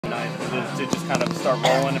tonight to just kind of start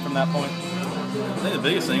rolling from that point? I think the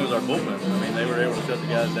biggest thing was our bullpen. I mean, they were able to shut the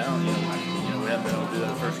guys down. We haven't been able to do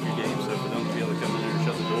that the first few games, so for them to be able to come in there and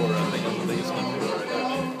shut the door, I think that's the biggest thing for us right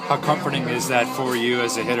there. How comforting is that for you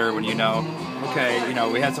as a hitter when you know, okay,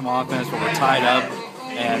 we had some offense, but we're tied up,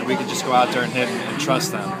 and we can just go out there and hit and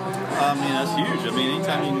trust them? I mean, that's huge. I mean,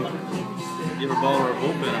 anytime you give a ball or a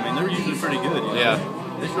bullpen, I mean, they're usually pretty good. Yeah.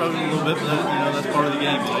 They struggle a little bit, but that's part of the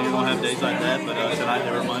game. You're going to have days like that, but tonight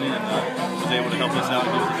they were money and was able to help us out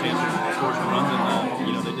and give us a chance to score some runs,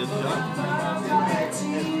 and they did the job.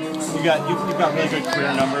 You've got really good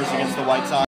career numbers against the White Sox.